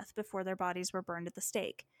to death before their bodies were burned at the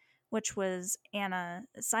stake, which was Anna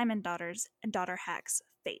Simonsdotter's daughter Hack's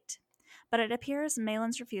fate. But it appears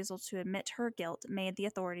Malin's refusal to admit her guilt made the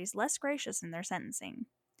authorities less gracious in their sentencing.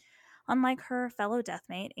 Unlike her fellow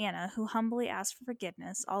deathmate, Anna, who humbly asked for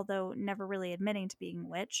forgiveness, although never really admitting to being a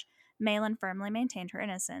witch, Malin firmly maintained her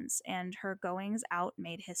innocence, and her goings out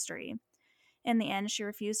made history. In the end, she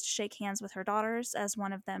refused to shake hands with her daughters, as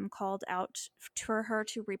one of them called out for her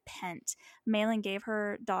to repent. Malin gave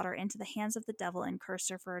her daughter into the hands of the devil and cursed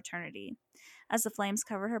her for eternity. As the flames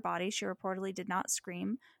covered her body, she reportedly did not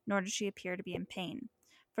scream, nor did she appear to be in pain.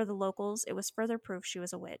 For the locals, it was further proof she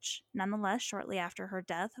was a witch. Nonetheless, shortly after her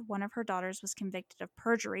death, one of her daughters was convicted of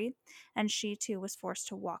perjury, and she too was forced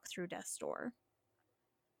to walk through death's door.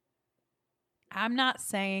 I'm not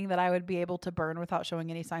saying that I would be able to burn without showing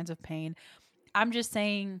any signs of pain. I'm just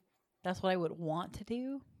saying that's what I would want to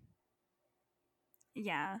do.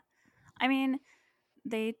 Yeah. I mean,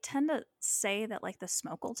 they tend to say that like the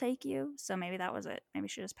smoke will take you, so maybe that was it. Maybe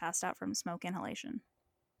she just passed out from smoke inhalation.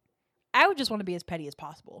 I would just want to be as petty as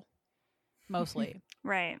possible. Mostly.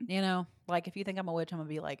 Right. Like if you think I'm a witch, I'm going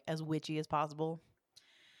to be like as witchy as possible.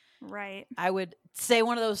 Right. I would say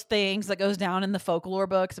one of those things that goes down in the folklore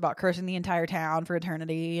books about cursing the entire town for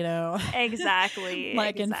eternity, Exactly.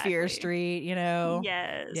 Like in Fear Street,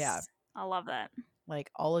 Yes. Yeah. I love that.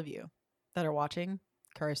 Like all of you that are watching,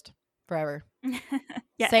 cursed forever.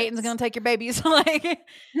 Yes. Satan's going to take your babies. Like,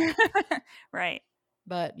 right.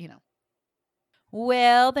 But,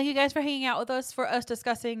 Well, thank you guys for hanging out with us for us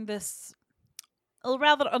discussing this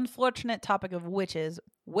rather unfortunate topic of witches.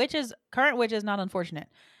 Current witches, not unfortunate.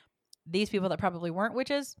 These people that probably weren't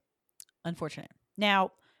witches, unfortunate.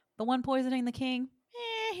 Now, the one poisoning the king,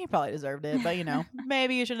 he probably deserved it. But,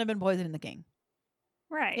 maybe you shouldn't have been poisoning the king.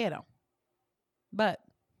 Right. But,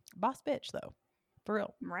 boss bitch, though. For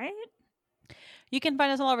real. Right? You can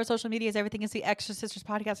find us on all of our social medias. Everything is the Extra Sisters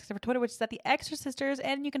Podcast, except for Twitter, which is at the Extra Sisters.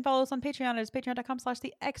 And you can follow us on Patreon. It is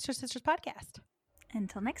patreon.com/the Extra Sisters Podcast.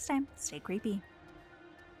 Until next time, stay creepy.